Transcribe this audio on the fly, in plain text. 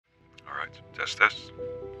Alright, test.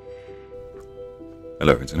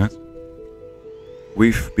 Hello, Internet.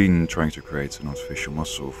 We've been trying to create an artificial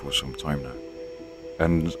muscle for some time now,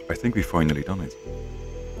 and I think we've finally done it.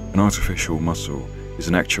 An artificial muscle is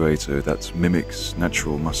an actuator that mimics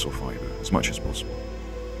natural muscle fiber as much as possible.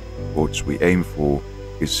 What we aim for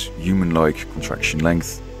is human-like contraction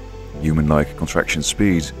length, human-like contraction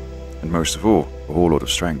speed, and most of all, a whole lot of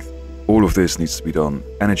strength. All of this needs to be done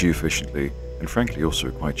energy efficiently and frankly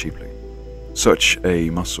also quite cheaply. Such a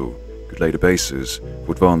muscle could lay the basis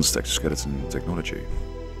for advanced exoskeleton technology.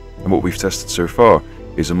 And what we've tested so far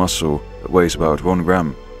is a muscle that weighs about 1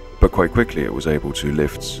 gram, but quite quickly it was able to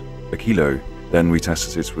lift a kilo. Then we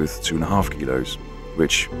tested it with 2.5 kilos,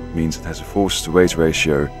 which means it has a force to weight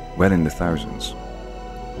ratio well in the thousands.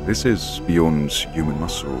 This is beyond human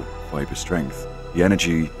muscle fiber strength. The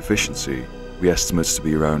energy efficiency we estimate to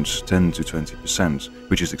be around 10 to 20%,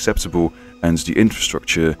 which is acceptable, and the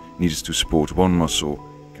infrastructure needed to support one muscle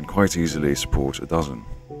can quite easily support a dozen.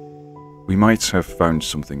 We might have found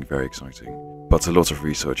something very exciting, but a lot of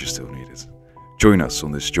research is still needed. Join us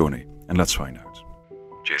on this journey and let's find out.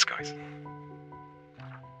 Cheers, guys.